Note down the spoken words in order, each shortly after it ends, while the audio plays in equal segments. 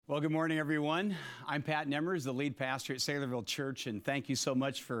Well, good morning, everyone. I'm Pat Nemmers, the lead pastor at Saylorville Church, and thank you so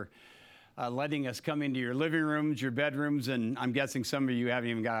much for letting us come into your living rooms, your bedrooms, and I'm guessing some of you haven't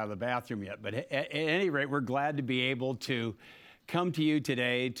even got out of the bathroom yet. But at any rate, we're glad to be able to come to you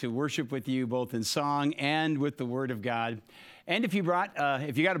today to worship with you both in song and with the Word of God. And if you got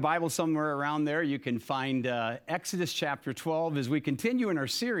a Bible somewhere around there, you can find Exodus chapter 12 as we continue in our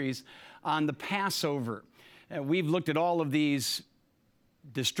series on the Passover. We've looked at all of these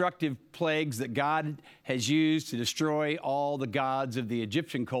destructive plagues that God has used to destroy all the gods of the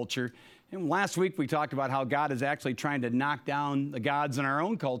Egyptian culture. And last week we talked about how God is actually trying to knock down the gods in our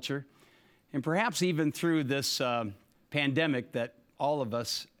own culture, and perhaps even through this pandemic that all of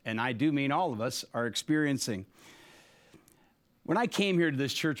us, and I do mean all of us, are experiencing. When I came here to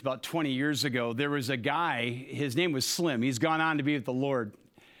this church about 20 years ago, there was a guy, his name was Slim. He's gone on to be with the Lord.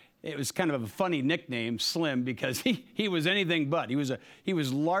 It was kind of a funny nickname, Slim, because he was anything but. He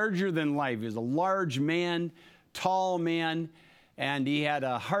was larger than life. He was a large man, tall man, and he had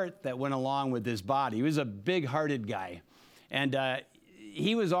a heart that went along with his body. He was a big-hearted guy. And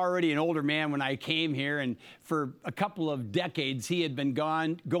he was already an older man when I came here, and for a couple of decades, he had been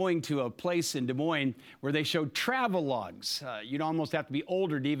going to a place in Des Moines where they showed travel logs. You'd almost have to be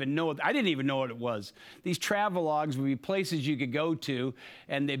older to even know it. I didn't even know what it was. These travel logs would be places you could go to,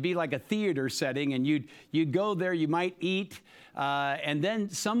 and they'd be like a theater setting, and you'd go there, you might eat, and then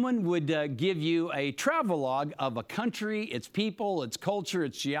someone would give you a travel log of a country, its people, its culture,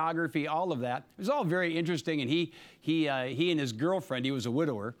 its geography, all of that. It was all very interesting, and he and his girlfriend, he was a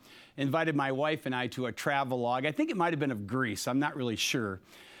widower, invited my wife and I to a travel log. I think it might have been of Greece. I'm not really sure.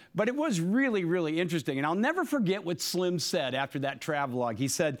 But it was really, really interesting. And I'll never forget what Slim said after that travel log. He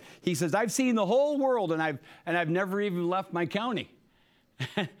says, I've seen the whole world and I've never even left my county.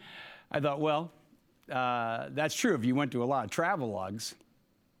 I thought, well, that's true if you went to a lot of travel logs.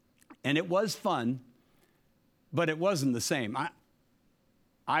 And it was fun, but it wasn't the same.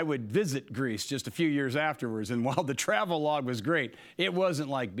 I would visit Greece just a few years afterwards, and while the travel log was great, it wasn't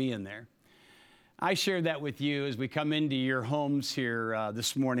like being there. I share that with you as we come into your homes here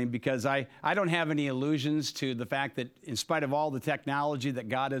this morning because I don't have any illusions to the fact that in spite of all the technology that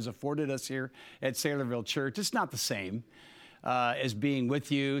God has afforded us here at Saylorville Church, it's not the same as being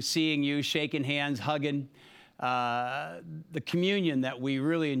with you, seeing you, shaking hands, hugging. The communion that we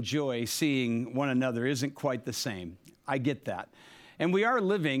really enjoy seeing one another isn't quite the same. I get that. And we are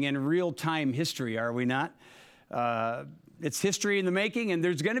living in real-time history, are we not? It's history in the making, and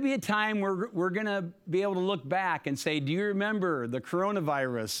there's going to be a time where we're going to be able to look back and say, do you remember the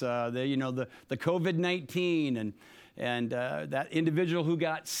coronavirus, the COVID-19, and that individual who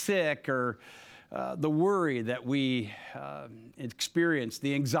got sick, or the worry that we experienced,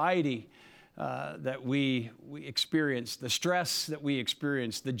 the anxiety that we experienced, the stress that we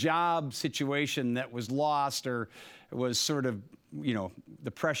experienced, the job situation that was lost or was sort of,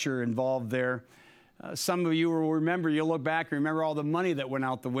 the pressure involved there. Some of you will remember, you'll look back and remember all the money that went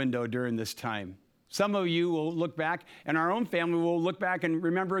out the window during this time. Some of you will look back, and our own family will look back and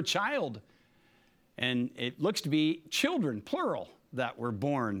remember a child. And it looks to be children, plural, that were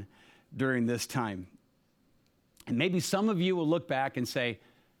born during this time. And maybe some of you will look back and say,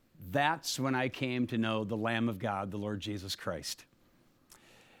 that's when I came to know the Lamb of God, the Lord Jesus Christ.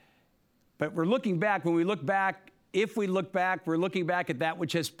 But we're looking back. When we look back, if we look back, we're looking back at that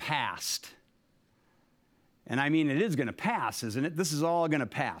which has passed. And I mean, it is going to pass, isn't it? This is all going to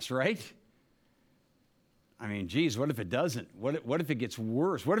pass, right? I mean, geez, what if it doesn't? What if it gets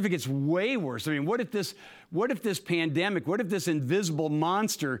worse? What if it gets way worse? I mean, what if this pandemic, what if this invisible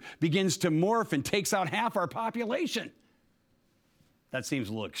monster begins to morph and takes out half our population? That seems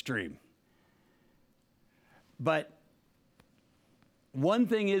a little extreme. But one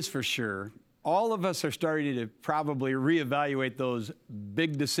thing is for sure, all of us are starting to probably reevaluate those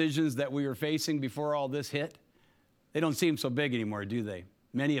big decisions that we were facing before all this hit. They don't seem so big anymore, do they?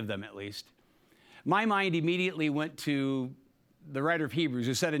 Many of them, at least. My mind immediately went to the writer of Hebrews,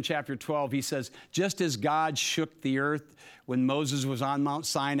 who said in chapter 12, he says, just as God shook the earth when Moses was on Mount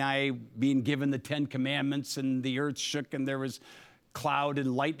Sinai being given the 10 Commandments, and the earth shook and there was cloud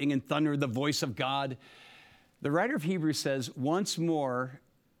and lightning and thunder, the voice of God. The writer of Hebrews says, once more,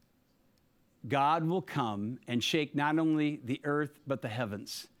 God will come and shake not only the earth, but the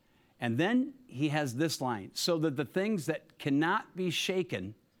heavens. And then he has this line, so that the things that cannot be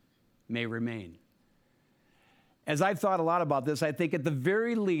shaken may remain. As I've thought a lot about this, I think at the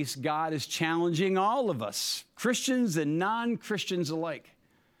very least, God is challenging all of us, Christians and non-Christians alike.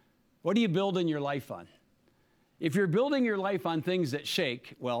 What are you building your life on? If you're building your life on things that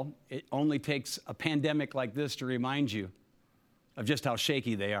shake, well, it only takes a pandemic like this to remind you of just how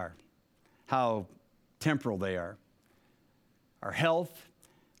shaky they are, how temporal they are. Our health,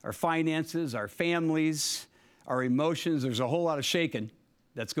 our finances, our families, our emotions, there's a whole lot of shaking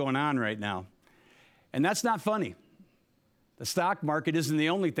that's going on right now. And that's not funny. The stock market isn't the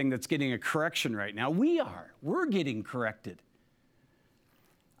only thing that's getting a correction right now. We're getting corrected.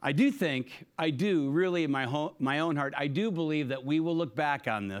 I do really in my own heart, I do believe that we will look back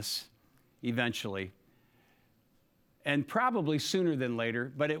on this eventually, and probably sooner than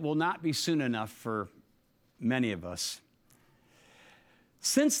later, but it will not be soon enough for many of us.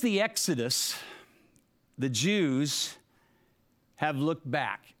 Since the Exodus, the Jews have looked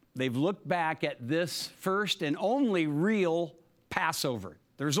back. They've looked back at this first and only real Passover.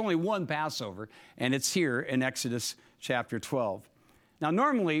 There's only one Passover, and it's here in Exodus chapter 12. Now,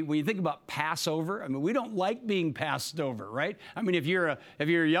 normally, when you think about Passover, I mean, we don't like being passed over, right? I mean, if you're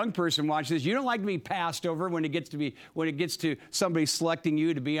a young person watching this, you don't like to be passed over when it gets to somebody selecting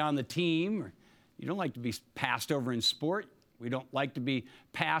you to be on the team. Or you don't like to be passed over in sport. We don't like to be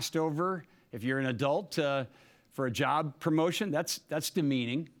passed over if you're an adult for a job promotion. That's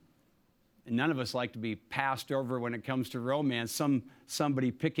demeaning. And none of us like to be passed over when it comes to romance, somebody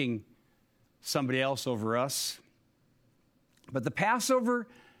picking somebody else over us. But the Passover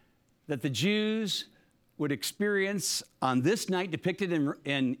that the Jews would experience on this night depicted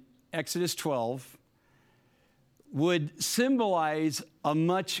in Exodus 12 would symbolize a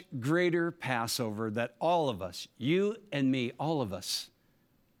much greater Passover that all of us, you and me, all of us,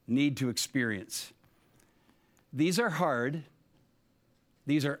 need to experience. These are hard.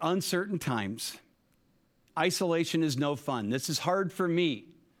 These are uncertain times. Isolation is no fun. This is hard for me.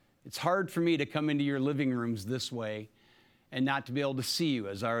 It's hard for me to come into your living rooms this way and not to be able to see you,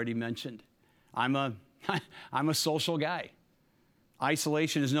 as I already mentioned. I'm a social guy.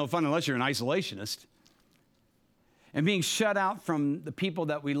 Isolation is no fun unless you're an isolationist. And being shut out from the people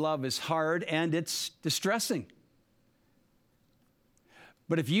that we love is hard and it's distressing.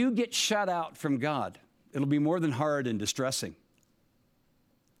 But if you get shut out from God, it'll be more than hard and distressing.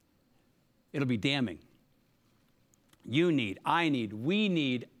 It'll be damning. We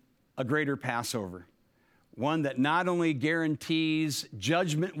need a greater Passover. One that not only guarantees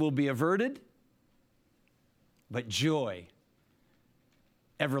judgment will be averted, but joy,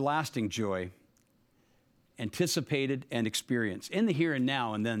 everlasting joy, anticipated and experienced in the here and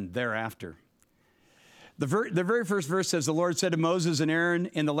now and then thereafter. The very first verse says, the Lord said to Moses and Aaron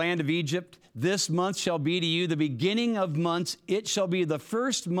in the land of Egypt, this month shall be to you the beginning of months. It shall be the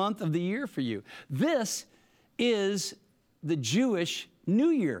first month of the year for you. This is the Jewish New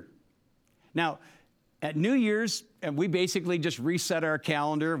Year. Now, at New Year's, and we basically just reset our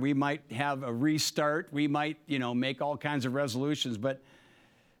calendar. We might have a restart. We might, make all kinds of resolutions, but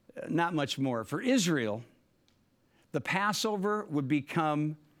not much more. For Israel, the Passover would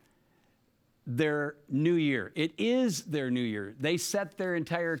become their new year. It is their new year. They set their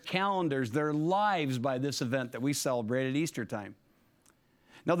entire calendars, their lives by this event that we celebrate at Easter time.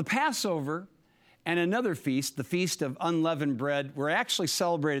 Now, the Passover and another feast, the Feast of Unleavened Bread, were actually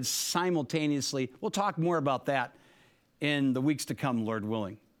celebrated simultaneously. We'll talk more about that in the weeks to come, Lord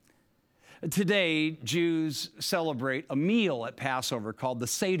willing. Today, Jews celebrate a meal at Passover called the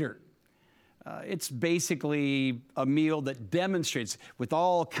Seder. It's basically a meal that demonstrates with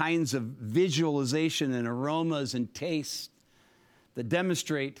all kinds of visualization and aromas and tastes that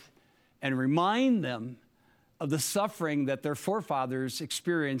demonstrate and remind them of the suffering that their forefathers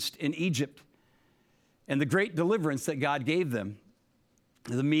experienced in Egypt and the great deliverance that God gave them.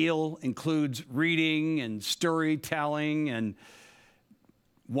 The meal includes reading and storytelling and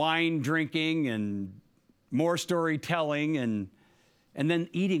wine drinking and more storytelling and then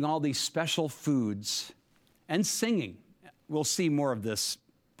eating all these special foods and singing. We'll see more of this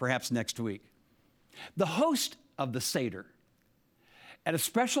perhaps next week. The host of the Seder, at a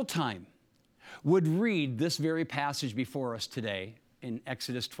special time, would read this very passage before us today in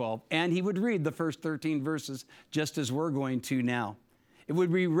Exodus 12, and he would read the first 13 verses just as we're going to now. It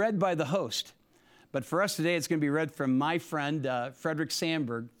would be read by the host. But for us today, it's going to be read from my friend, Frederick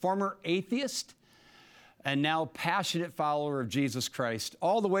Sandberg, former atheist, and now passionate follower of Jesus Christ,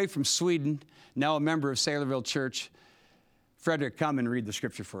 all the way from Sweden, now a member of Saylorville Church. Frederick, come and read the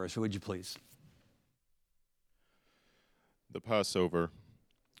scripture for us, would you please? The Passover.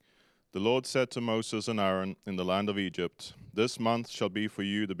 The Lord said to Moses and Aaron in the land of Egypt, this month shall be for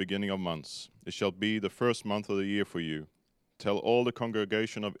you the beginning of months. It shall be the first month of the year for you. Tell all the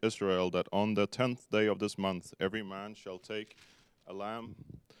congregation of Israel that on the 10th day of this month every man shall take a lamb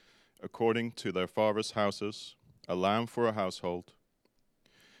according to their fathers' houses, a lamb for a household.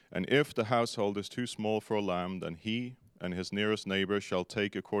 And if the household is too small for a lamb, then he and his nearest neighbor shall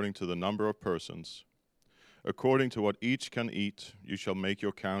take according to the number of persons. According to what each can eat, you shall make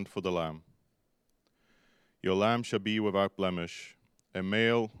your count for the lamb. Your lamb shall be without blemish, a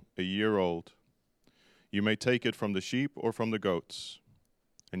male, a year old. You may take it from the sheep or from the goats,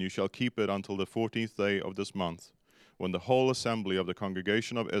 and you shall keep it until the 14th day of this month, when the whole assembly of the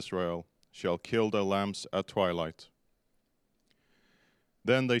congregation of Israel shall kill their lambs at twilight.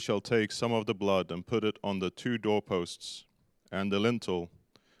 Then they shall take some of the blood and put it on the 2 doorposts and the lintel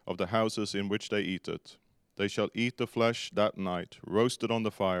of the houses in which they eat it. They shall eat the flesh that night, roasted on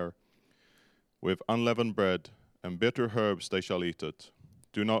the fire, with unleavened bread and bitter herbs they shall eat it.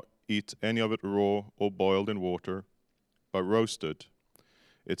 Do not eat any of it raw or boiled in water, but roasted,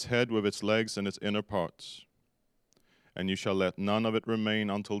 its head with its legs and its inner parts. And you shall let none of it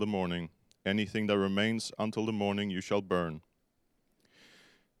remain until the morning. Anything that remains until the morning you shall burn.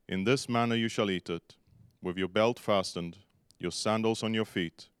 In this manner you shall eat it, with your belt fastened, your sandals on your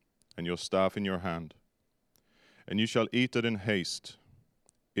feet, and your staff in your hand. And you shall eat it in haste.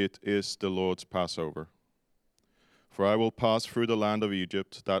 It is the Lord's Passover. For I will pass through the land of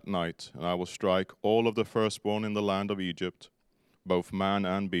Egypt that night, and I will strike all of the firstborn in the land of Egypt, both man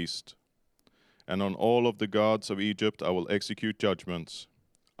and beast. And on all of the gods of Egypt I will execute judgments.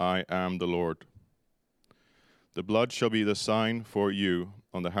 I am the Lord. The blood shall be the sign for you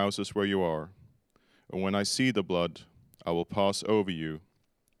on the houses where you are. And when I see the blood, I will pass over you,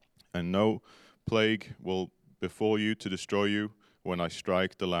 and no plague will befall you to destroy you when I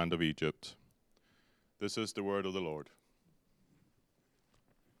strike the land of Egypt. This is the word of the Lord.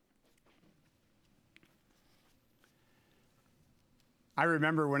 I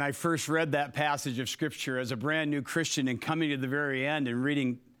remember when I first read that passage of Scripture as a brand new Christian and coming to the very end and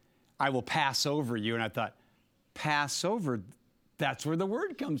reading, I will pass over you. And I thought, Passover, that's where the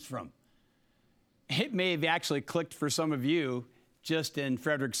word comes from. It may have actually clicked for some of you just in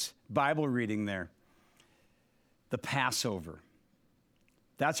Frederick's Bible reading there. The Passover.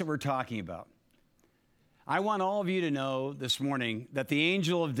 That's what we're talking about. I want all of you to know this morning that the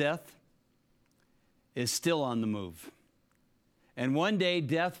angel of death is still on the move. And one day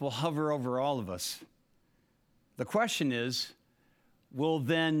death will hover over all of us. The question is, will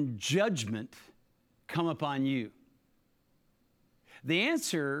then judgment come upon you? The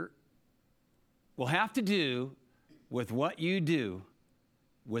answer will have to do with what you do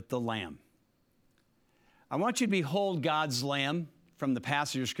with the Lamb. I want you to behold God's Lamb from the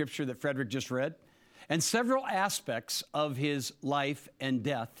passage of Scripture that Frederick just read, and several aspects of his life and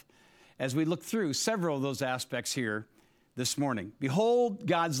death as we look through several of those aspects here this morning. Behold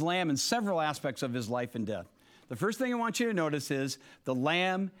God's Lamb and several aspects of his life and death. The first thing I want you to notice is the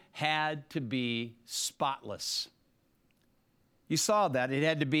Lamb had to be spotless. You saw that. It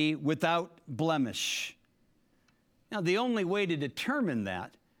had to be without blemish. Now, the only way to determine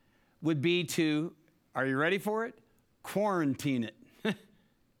that would be to, are you ready for it? Quarantine it.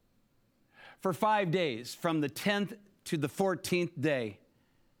 For 5 days, from the 10th to the 14th day.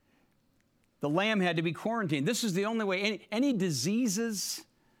 The lamb had to be quarantined. This is the only way. Any diseases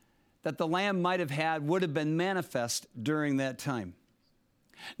that the lamb might have had would have been manifest during that time.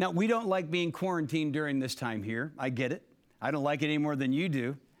 Now, we don't like being quarantined during this time here. I get it. I don't like it any more than you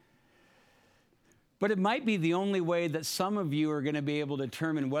do. But it might be the only way that some of you are going to be able to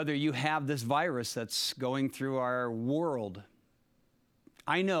determine whether you have this virus that's going through our world.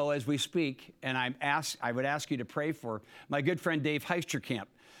 I know as we speak, and I would ask you to pray for my good friend Dave Heisterkamp,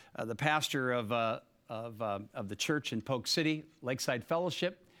 the pastor of the church in Polk City, Lakeside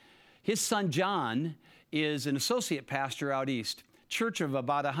Fellowship. His son John is an associate pastor out east, church of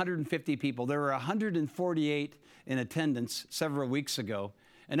about 150 people. There were 148 in attendance several weeks ago,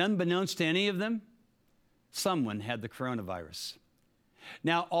 and unbeknownst to any of them, someone had the coronavirus.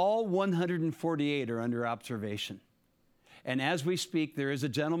 Now, all 148 are under observation. And as we speak, there is a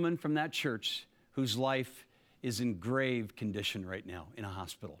gentleman from that church whose life is in grave condition right now in a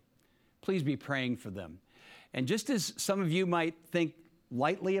hospital. Please be praying for them. And just as some of you might think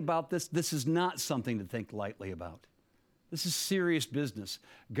lightly about this, this is not something to think lightly about. This is serious business.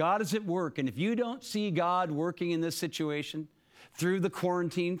 God is at work, and if you don't see God working in this situation, through the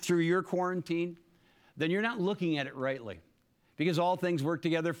quarantine, through your quarantine, then you're not looking at it rightly. Because all things work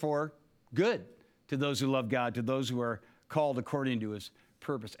together for good to those who love God, to those who are called according to his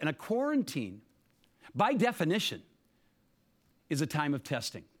purpose. And a quarantine, by definition, is a time of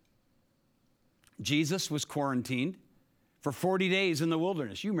testing. Jesus was quarantined for 40 days in the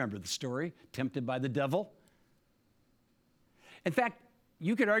wilderness. You remember the story, tempted by the devil. In fact,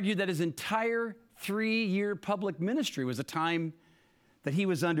 you could argue that his entire 3-year public ministry was a time that he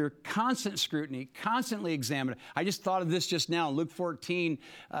was under constant scrutiny, constantly examined. I just thought of this just now. In Luke 14,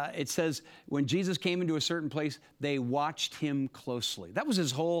 it says, when Jesus came into a certain place, they watched him closely. That was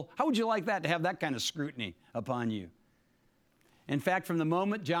his whole, how would you like that, to have that kind of scrutiny upon you? In fact, from the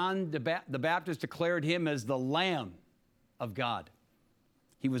moment John the Baptist declared him as the Lamb of God,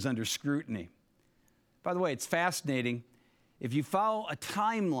 he was under scrutiny. By the way, it's fascinating. If you follow a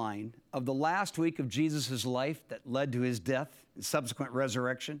timeline of the last week of Jesus' life that led to his death and subsequent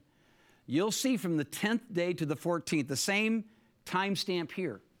resurrection, you'll see from the 10th day to the 14th, the same timestamp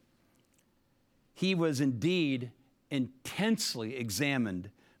here. He was indeed intensely examined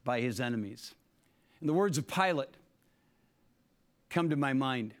by his enemies. And the words of Pilate come to my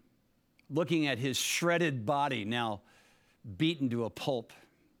mind, looking at his shredded body now beaten to a pulp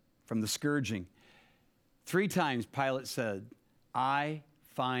from the scourging. 3 times Pilate said, I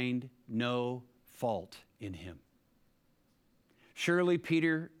find no fault in him. Surely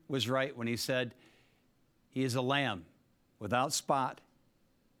Peter was right when he said, he is a lamb without spot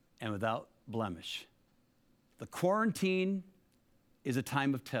and without blemish. The quarantine is a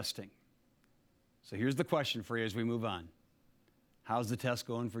time of testing. So here's the question for you as we move on. How's the test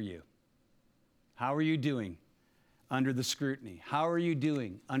going for you? How are you doing under the scrutiny? How are you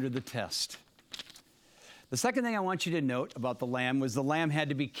doing under the test? The second thing I want you to note about the lamb was the lamb had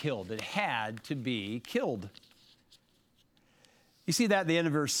to be killed. It had to be killed. You see that at the end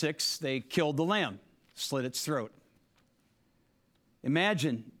of verse 6, they killed the lamb, slit its throat.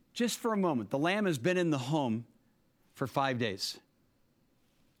 Imagine, just for a moment, the lamb has been in the home for 5 days.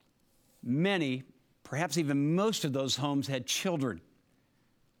 Many, perhaps even most of those homes had children.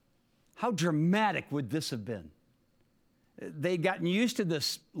 How dramatic would this have been? They'd gotten used to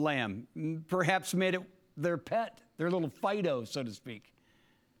this lamb, perhaps made it their pet, their little Fido, so to speak.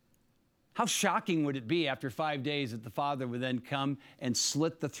 How shocking would it be after 5 days that the father would then come and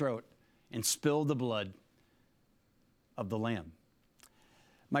slit the throat and spill the blood of the lamb?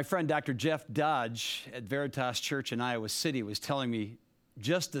 My friend Dr. Jeff Dodge at Veritas Church in Iowa City was telling me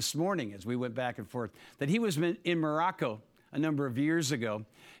just this morning as we went back and forth that he was in Morocco a number of years ago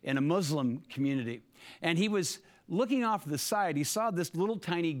in a Muslim community. And he was looking off to the side. He saw this little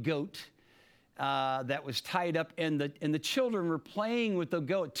tiny goat that was tied up, and the children were playing with the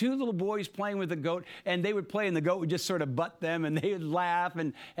goat. 2 little boys playing with the goat, and they would play, and the goat would just sort of butt them, and they would laugh,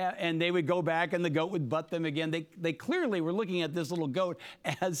 and they would go back, and the goat would butt them again. They clearly were looking at this little goat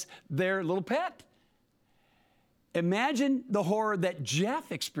as their little pet. Imagine the horror that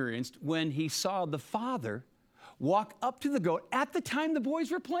Jeff experienced when he saw the father walk up to the goat at the time the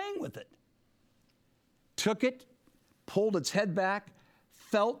boys were playing with it. Took it, pulled its head back,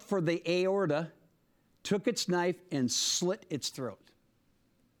 felt for the aorta, took its knife, and slit its throat.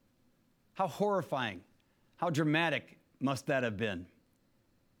 How horrifying, how dramatic must that have been?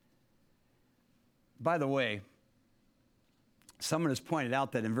 By the way, someone has pointed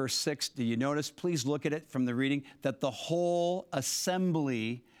out that in verse 6, do you notice, please look at it from the reading, that the whole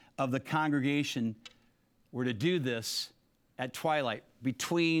assembly of the congregation were to do this at twilight,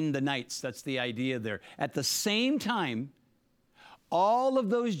 between the nights. That's the idea there. At the same time, all of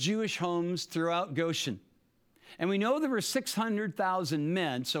those Jewish homes throughout Goshen. And we know there were 600,000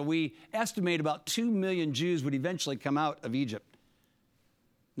 men, so we estimate about 2 million Jews would eventually come out of Egypt.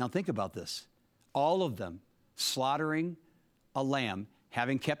 Now think about this. All of them slaughtering a lamb,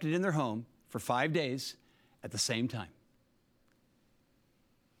 having kept it in their home for 5 days at the same time.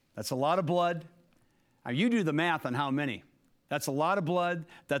 That's a lot of blood. Now you do the math on how many. That's a lot of blood.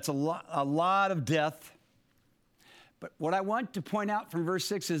 That's a lot of death. But what I want to point out from verse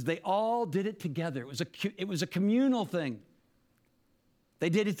 6 is they all did it together. It was a communal thing. They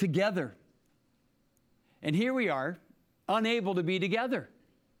did it together. And here we are, unable to be together.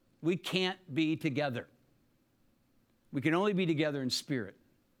 We can't be together. We can only be together in spirit.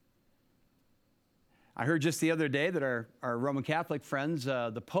 I heard just the other day that our Roman Catholic friends,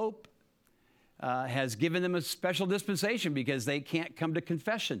 the Pope, has given them a special dispensation because they can't come to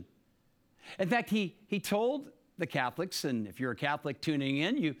confession. In fact, he told the Catholics, and if you're a Catholic tuning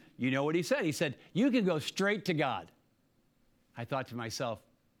in, you know what he said. He said, you can go straight to God. I thought to myself,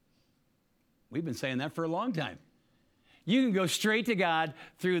 we've been saying that for a long time. You can go straight to God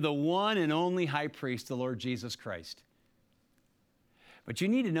through the one and only high priest, the Lord Jesus Christ. But you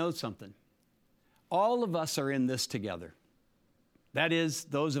need to know something. All of us are in this together. That is,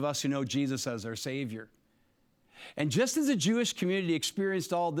 those of us who know Jesus as our Savior. And just as the Jewish community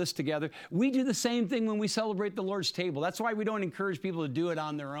experienced all this together, we do the same thing when we celebrate the Lord's table. That's why we don't encourage people to do it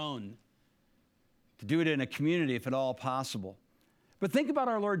on their own, to do it in a community if at all possible. But think about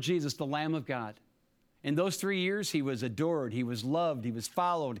our Lord Jesus, the Lamb of God. In those 3 years, he was adored, he was loved, he was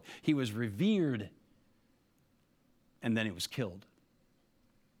followed, he was revered, and then he was killed.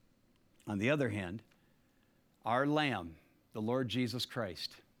 On the other hand, our Lamb, the Lord Jesus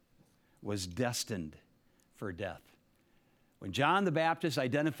Christ, was destined for death. When John the Baptist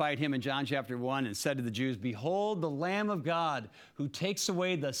identified him in John chapter 1 and said to the Jews, "Behold the Lamb of God who takes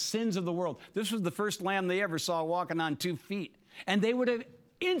away the sins of the world." This was the first lamb they ever saw walking on 2 feet. And they would have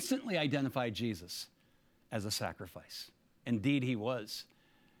instantly identified Jesus as a sacrifice. Indeed, he was.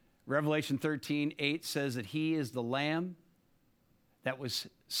 Revelation 13:8 says that he is the Lamb that was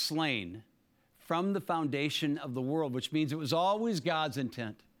slain from the foundation of the world, which means it was always God's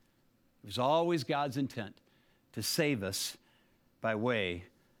intent. It was always God's intent to save us by way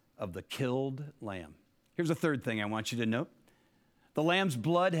of the killed lamb. Here's a third thing I want you to note. The lamb's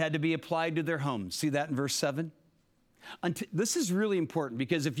blood had to be applied to their homes. See that in verse 7? This is really important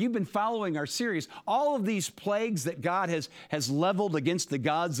because if you've been following our series, all of these plagues that God has leveled against the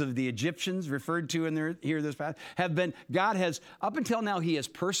gods of the Egyptians, referred to in this passage, have been, God has, up until now, he has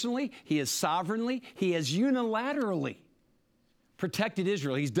personally, he has sovereignly, he has unilaterally protected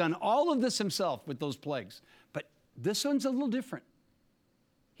Israel. He's done all of this himself with those plagues. But this one's a little different.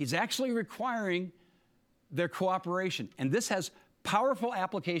 He's actually requiring their cooperation. And this has powerful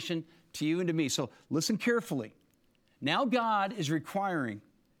application to you and to me. So listen carefully. Now God is requiring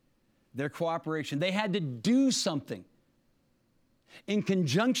their cooperation. They had to do something in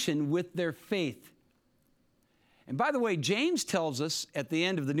conjunction with their faith. And by the way, James tells us at the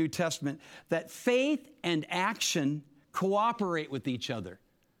end of the New Testament that faith and action cooperate with each other.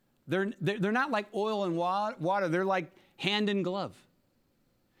 They're not like oil and water. They're like hand and glove.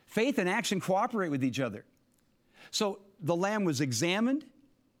 Faith and action cooperate with each other. So the lamb was examined,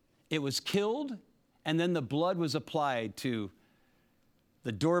 it was killed, and then the blood was applied to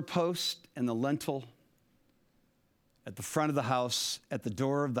the doorpost and the lintel, at the front of the house, at the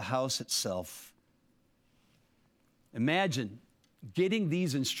door of the house itself. Imagine getting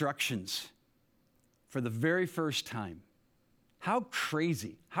these instructions for the very first time. How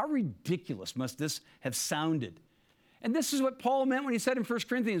crazy, how ridiculous must this have sounded? And this is what Paul meant when he said in 1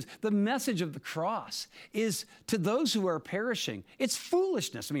 Corinthians, the message of the cross is to those who are perishing. It's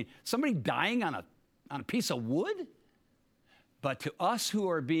foolishness. I mean, somebody dying on a piece of wood? But to us who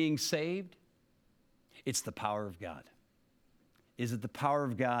are being saved, it's the power of God. Is it the power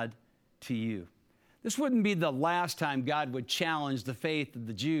of God to you? This wouldn't be the last time God would challenge the faith of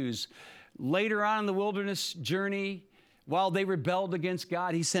the Jews. Later on in the wilderness journey, while they rebelled against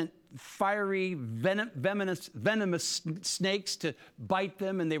God, he sent fiery, venomous snakes to bite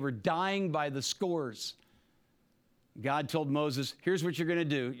them, and they were dying by the scores. God told Moses, here's what you're going to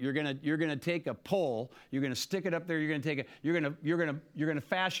do. You're going to take a pole, you're going to stick it up there, you're going to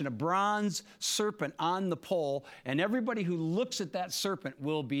fashion a bronze serpent on the pole, and everybody who looks at that serpent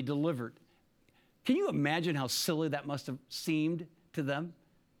will be delivered. Can you imagine how silly that must have seemed to them?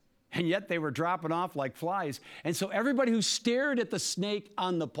 And yet they were dropping off like flies. And so everybody who stared at the snake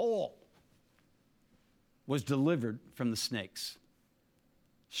on the pole was delivered from the snakes.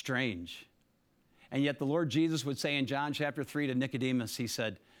 Strange. And yet the Lord Jesus would say in John chapter 3 to Nicodemus, he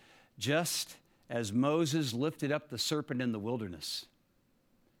said, just as Moses lifted up the serpent in the wilderness,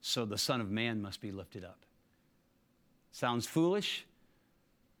 so the Son of Man must be lifted up. Sounds foolish,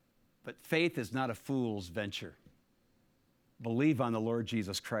 but faith is not a fool's venture. Believe on the Lord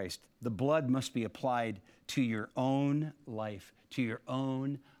Jesus Christ. The blood must be applied to your own life, to your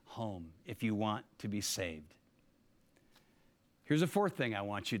own home, if you want to be saved. Here's a fourth thing I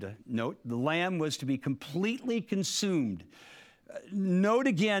want you to note. The lamb was to be completely consumed. Note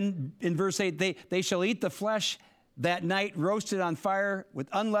again in verse 8, they shall eat the flesh that night, roasted on fire with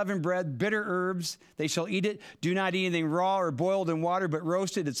unleavened bread, bitter herbs. They shall eat it. Do not eat anything raw or boiled in water, but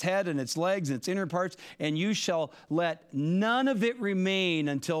roasted, its head and its legs and its inner parts. And you shall let none of it remain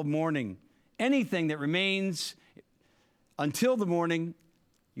until morning. Anything that remains until the morning,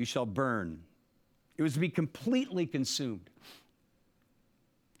 you shall burn. It was to be completely consumed.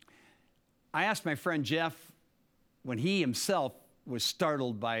 I asked my friend Jeff, when he himself was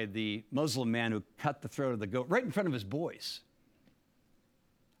startled by the Muslim man who cut the throat of the goat right in front of his boys.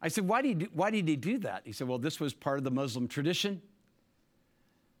 I said, why did he do that? He said, well, this was part of the Muslim tradition.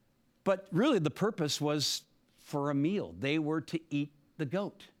 But really the purpose was for a meal. They were to eat the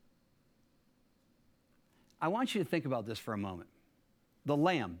goat. I want you to think about this for a moment. The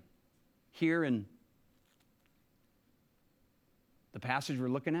lamb here in the passage we're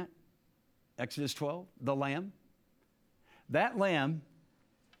looking at, Exodus 12, the lamb. That lamb,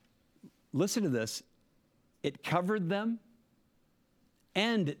 listen to this, it covered them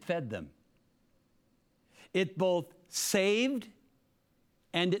and it fed them. It both saved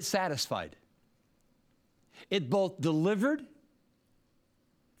and it satisfied. It both delivered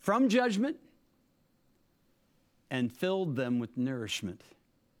from judgment and filled them with nourishment.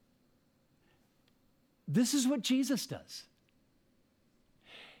 This is what Jesus does.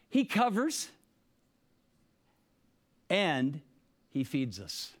 He covers and he feeds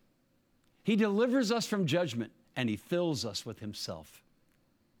us. He delivers us from judgment and he fills us with himself.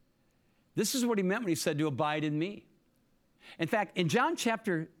 This is what he meant when he said to abide in me. In fact, in John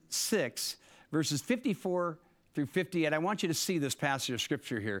chapter 6, verses 54 through 58, I want you to see this passage of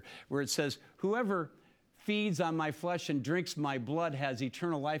scripture here where it says, whoever feeds on my flesh and drinks my blood has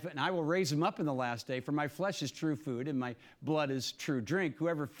eternal life, and I will raise him up in the last day, for my flesh is true food and my blood is true drink.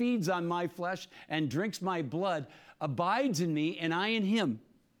 Whoever feeds on my flesh and drinks my blood abides in me and I in him.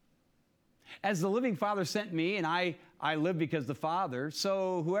 As the living Father sent me, and I live because of the Father,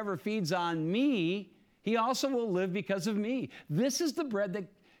 so whoever feeds on me, he also will live because of me. This is the bread that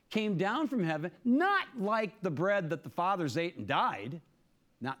came down from heaven, not like the bread that the fathers ate and died,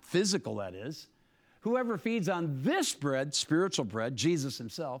 not physical, that is. Whoever feeds on this bread, spiritual bread, Jesus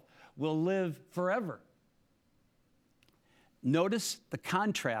himself, will live forever. Notice the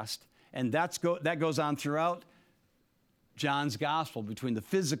contrast, and that goes on throughout John's gospel between the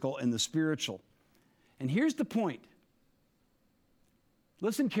physical and the spiritual. And here's the point.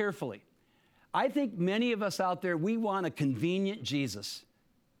 Listen carefully. I think many of us out there, we want a convenient Jesus.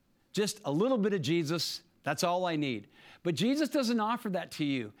 Just a little bit of Jesus, that's all I need. But Jesus doesn't offer that to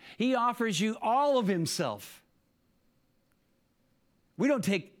you. He offers you all of himself. We don't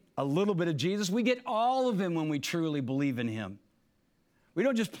take a little bit of Jesus. We get all of him when we truly believe in him. We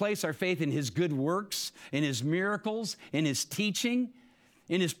don't just place our faith in his good works, in his miracles, in his teaching,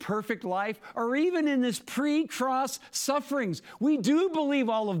 in his perfect life, or even in his pre-cross sufferings. We do believe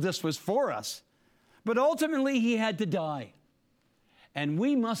all of this was for us, but ultimately he had to die. And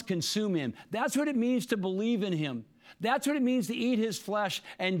we must consume him. That's what it means to believe in him. That's what it means to eat his flesh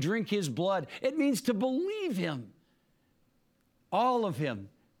and drink his blood. It means to believe him. All of him.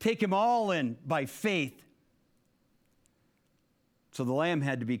 Take him all in by faith. So the lamb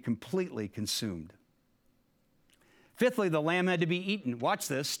had to be completely consumed. Fifthly, the lamb had to be eaten. Watch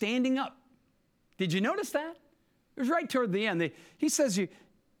this, standing up. Did you notice that? It was right toward the end. He says you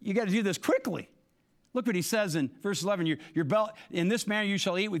got to do this quickly. Look what he says in verse 11. Your belt, in this manner you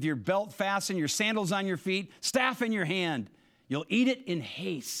shall eat with your belt fastened, your sandals on your feet, staff in your hand. You'll eat it in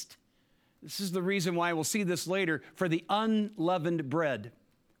haste. This is the reason why we'll see this later. For the unleavened bread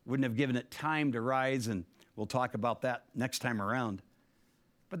wouldn't have given it time to rise, and we'll talk about that next time around.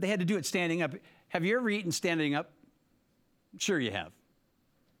 But they had to do it standing up. Have you ever eaten standing up? Sure you have.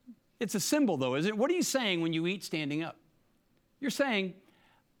 It's a symbol, though, isn't it? What are you saying when you eat standing up? You're saying,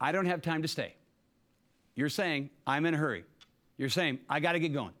 I don't have time to stay. You're saying, I'm in a hurry. You're saying, I got to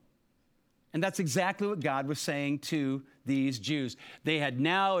get going. And that's exactly what God was saying to these Jews. They had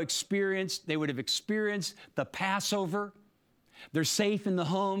now experienced, they would have experienced the Passover. They're safe in the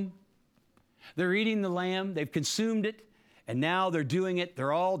home. They're eating the lamb. They've consumed it. And now they're doing it.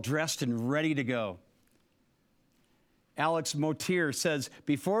 They're all dressed and ready to go. Alex Motier says,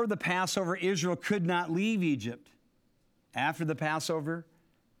 before the Passover, Israel could not leave Egypt. After the Passover,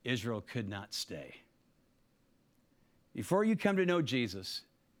 Israel could not stay. Before you come to know Jesus,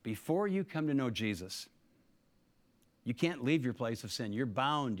 you can't leave your place of sin. You're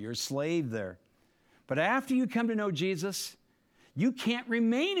bound. You're a slave there. But after you come to know Jesus, you can't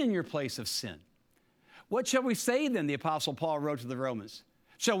remain in your place of sin. What shall we say then, the Apostle Paul wrote to the Romans?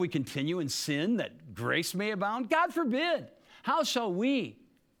 Shall we continue in sin that grace may abound? God forbid. How shall we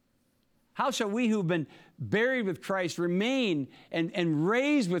who've been buried with Christ, remain and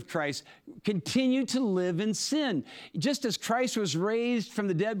raised with Christ, continue to live in sin? Just as Christ was raised from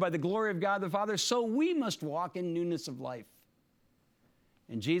the dead by the glory of God the Father, so we must walk in newness of life.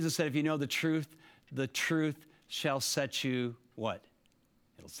 And Jesus said, if you know the truth shall set you what?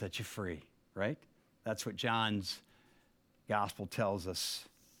 It'll set you free, right? That's what John's gospel tells us.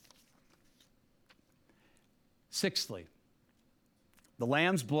 Sixthly, the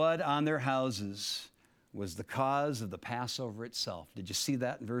lamb's blood on their houses was the cause of the Passover itself. Did you see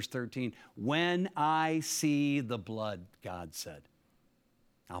that in verse 13? When I see the blood, God said,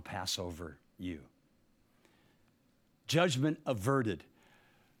 I'll pass over you. Judgment averted.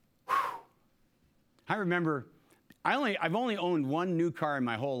 Whew. I remember, I've only owned one new car in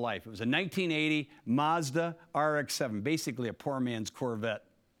my whole life. It was a 1980 Mazda RX-7, basically a poor man's Corvette.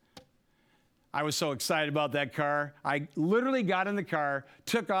 I was so excited about that car. I literally got in the car,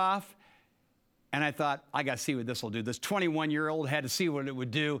 took off, And I thought, I got to see what this will do. This 21-year-old had to see what it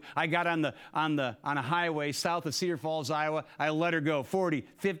would do. I got on a highway south of Cedar Falls, Iowa. I let her go 40,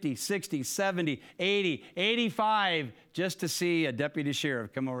 50, 60, 70, 80, 85, just to see a deputy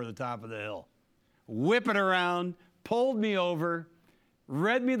sheriff come over the top of the hill. Whip it around, pulled me over,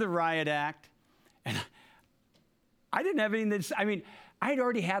 read me the riot act, and I didn't have anything to say. I mean, I'd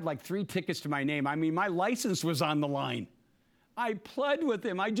already had like 3 tickets to my name. I mean, my license was on the line. I pled with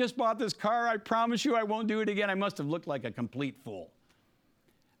him. I just bought this car. I promise you I won't do it again. I must have looked like a complete fool.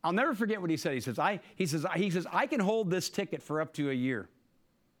 I'll never forget what he said. He says, I can hold this ticket for up to a year.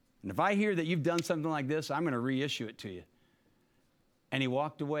 And if I hear that you've done something like this, I'm going to reissue it to you. And he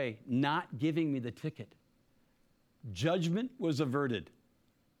walked away, not giving me the ticket. Judgment was averted.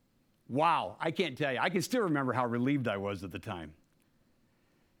 Wow, I can't tell you. I can still remember how relieved I was at the time.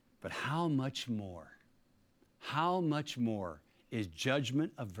 But how much more is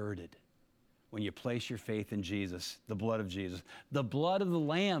judgment averted when you place your faith in Jesus, the blood of Jesus? The blood of the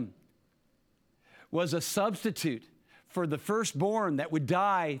Lamb was a substitute for the firstborn that would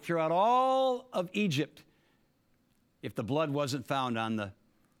die throughout all of Egypt if the blood wasn't found on the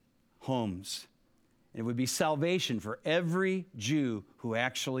homes. It would be salvation for every Jew who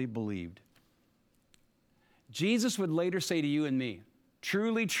actually believed. Jesus would later say to you and me,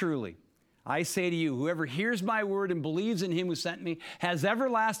 truly, truly, I say to you, whoever hears my word and believes in him who sent me has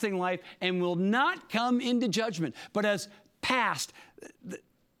everlasting life and will not come into judgment, but has passed.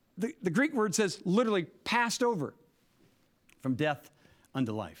 The Greek word says literally passed over from death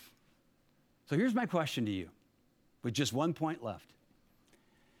unto life. So here's my question to you, with just one point left.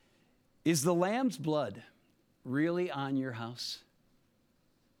 Is the Lamb's blood really on your house?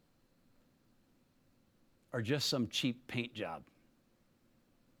 Or just some cheap paint job?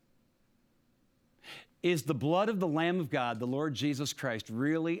 Is the blood of the Lamb of God, the Lord Jesus Christ,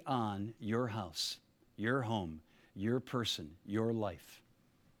 really on your house, your home, your person, your life?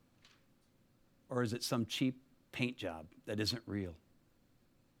 Or is it some cheap paint job that isn't real?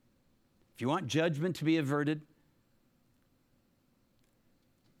 If you want judgment to be averted,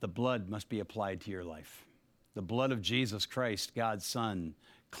 the blood must be applied to your life. The blood of Jesus Christ, God's Son,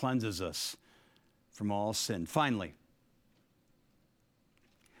 cleanses us from all sin. Finally,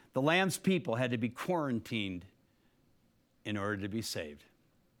 the Lamb's people had to be quarantined in order to be saved.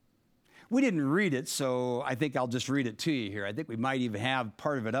 We didn't read it, so I think I'll just read it to you here. I think we might even have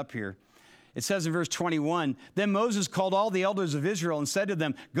part of it up here. It says in verse 21, Then Moses called all the elders of Israel and said to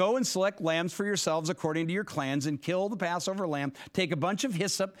them, Go and select lambs for yourselves according to your clans and kill the Passover lamb. Take a bunch of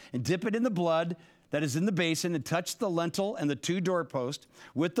hyssop and dip it in the blood that is in the basin and touch the lintel and the 2 doorposts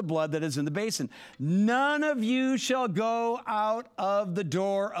with the blood that is in the basin. None of you shall go out of the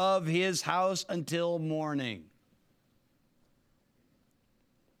door of his house until morning.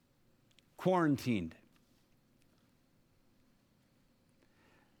 Quarantined.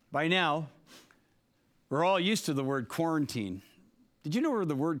 By now, we're all used to the word quarantine. Did you know where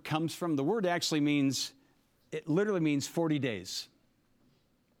the word comes from? The word actually means, it literally means 40 days.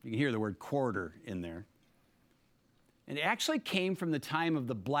 You can hear the word quarter in there. And it actually came from the time of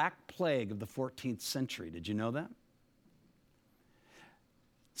the Black Plague of the 14th century. Did you know that?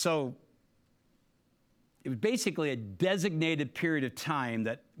 So it was basically a designated period of time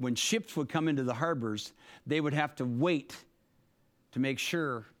that when ships would come into the harbors, they would have to wait to make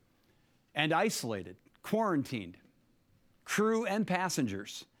sure, and isolated, quarantined, crew and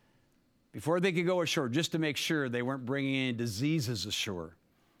passengers, before they could go ashore, just to make sure they weren't bringing any diseases ashore.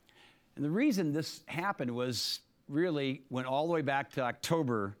 And the reason this happened was really went all the way back to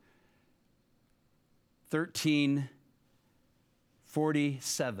October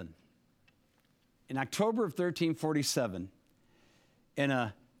 1347. In October of 1347, in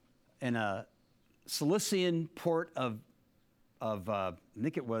a Cilician port of I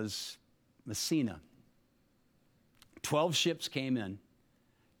think it was Messina, 12 ships came in.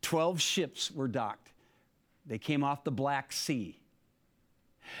 12 ships were docked. They came off the Black Sea.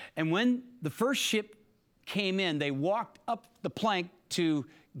 And when the first ship came in, they walked up the plank to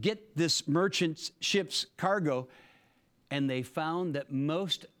get this merchant ship's cargo, and they found that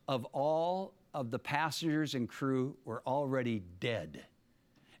most of all of the passengers and crew were already dead.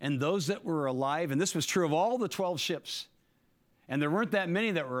 And those that were alive, and this was true of all the 12 ships, and there weren't that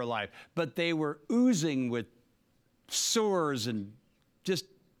many that were alive, but they were oozing with sores and just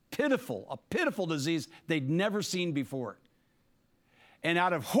a pitiful disease they'd never seen before. And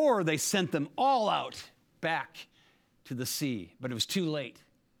out of horror, they sent them all out back to the sea. But it was too late.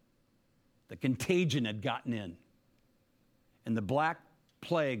 The contagion had gotten in. And the Black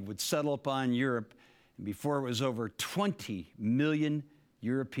Plague would settle upon Europe. And before it was over, 20 million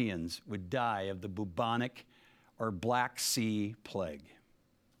Europeans would die of the bubonic or Black Sea plague.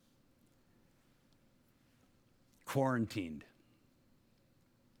 Quarantined.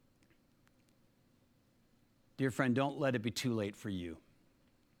 Dear friend, don't let it be too late for you.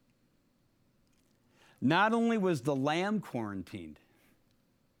 Not only was the Lamb quarantined,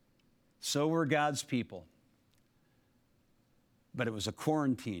 so were God's people. But it was a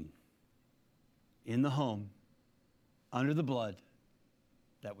quarantine in the home, under the blood,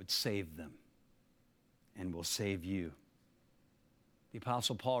 that would save them and will save you. The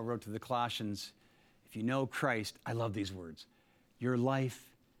Apostle Paul wrote to the Colossians, if you know Christ, I love these words, your life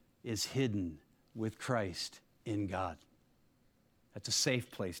is hidden with Christ in God. That's a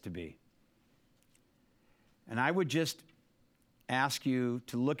safe place to be. And I would just ask you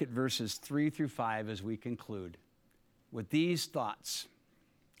to look at verses 3 through 5 as we conclude with these thoughts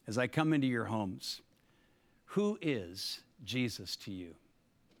as I come into your homes. Who is Jesus to you?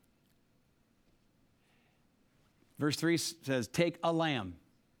 Verse 3 says, take a lamb.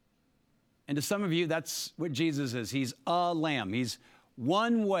 And to some of you, that's what Jesus is. He's a lamb. He's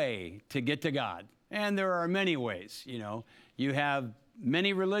one way to get to God. And there are many ways, you know. You have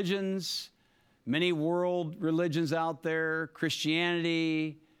many religions, many world religions out there,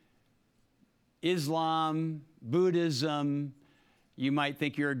 Christianity, Islam, Buddhism. You might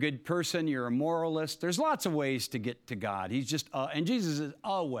think you're a good person, you're a moralist. There's lots of ways to get to God. He's just, and Jesus is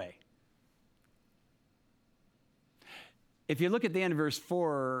a way. If you look at the end of verse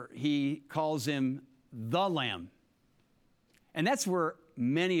 4, he calls him the Lamb. And that's where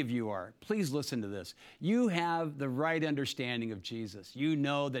many of you are. Please listen to this. You have the right understanding of Jesus. You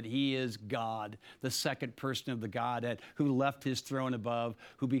know that he is God, the second person of the Godhead, who left his throne above,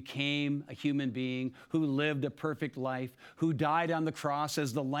 who became a human being, who lived a perfect life, who died on the cross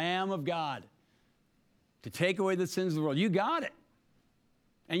as the Lamb of God to take away the sins of the world. You got it.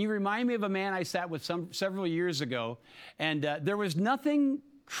 And you remind me of a man I sat with several years ago, and there was nothing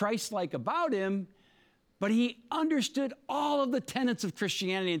Christ-like about him, but he understood all of the tenets of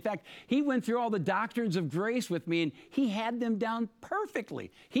Christianity. In fact, he went through all the doctrines of grace with me, and he had them down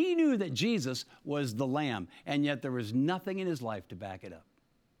perfectly. He knew that Jesus was the Lamb, and yet there was nothing in his life to back it up.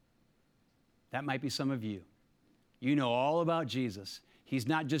 That might be some of you. You know all about Jesus. He's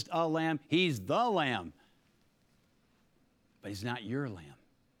not just a lamb, he's the Lamb. But he's not your lamb.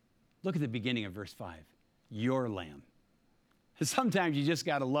 Look at the beginning of verse 5. Your lamb. Sometimes you just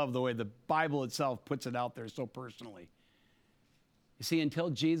got to love the way the Bible itself puts it out there so personally. You see, until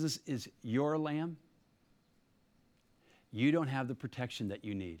Jesus is your lamb, you don't have the protection that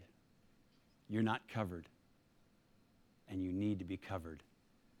you need. You're not covered. And you need to be covered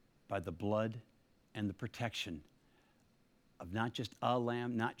by the blood and the protection of not just a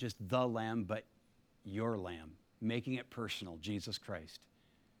lamb, not just the lamb, but your lamb, making it personal, Jesus Christ.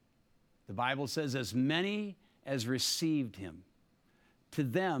 The Bible says, as many as received him, to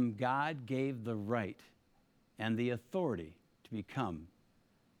them God gave the right and the authority to become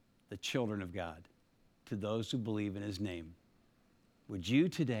the children of God, to those who believe in his name. Would you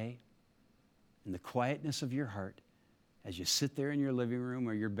today, in the quietness of your heart, as you sit there in your living room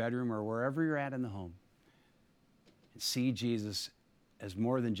or your bedroom or wherever you're at in the home, and see Jesus as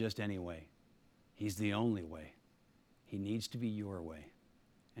more than just any way? He's the only way. He needs to be your way.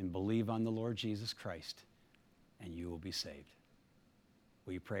 And believe on the Lord Jesus Christ, and you will be saved.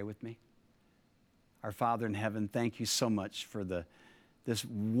 Will you pray with me? Our Father in heaven, thank you so much for this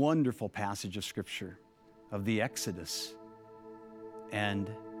wonderful passage of Scripture of the Exodus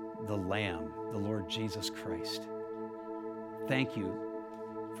and the Lamb, the Lord Jesus Christ. Thank you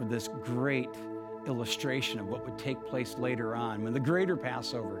for this great illustration of what would take place later on when the greater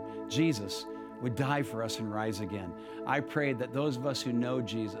Passover, Jesus, would die for us and rise again. I pray that those of us who know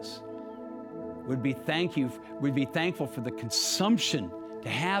Jesus would be thankful for the consumption to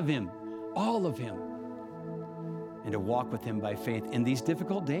have him, all of him, and to walk with him by faith in these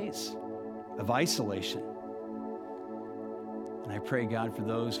difficult days of isolation. And I pray, God, for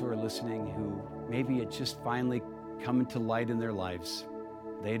those who are listening who maybe it's just finally coming to light in their lives.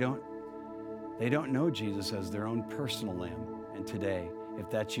 They don't know Jesus as their own personal Lamb. And today, if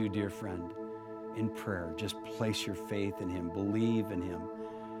that's you, dear friend, in prayer, just place your faith in him, believe in him,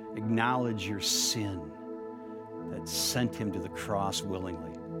 acknowledge your sin that sent him to the cross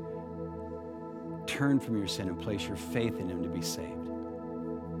willingly. Turn from your sin and place your faith in him to be saved.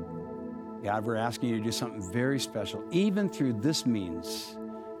 God, we're asking you to do something very special, even through this means.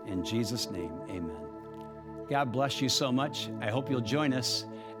 In Jesus' name, amen. God bless you so much. I hope you'll join us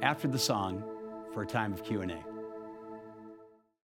after the song for a time of Q&A.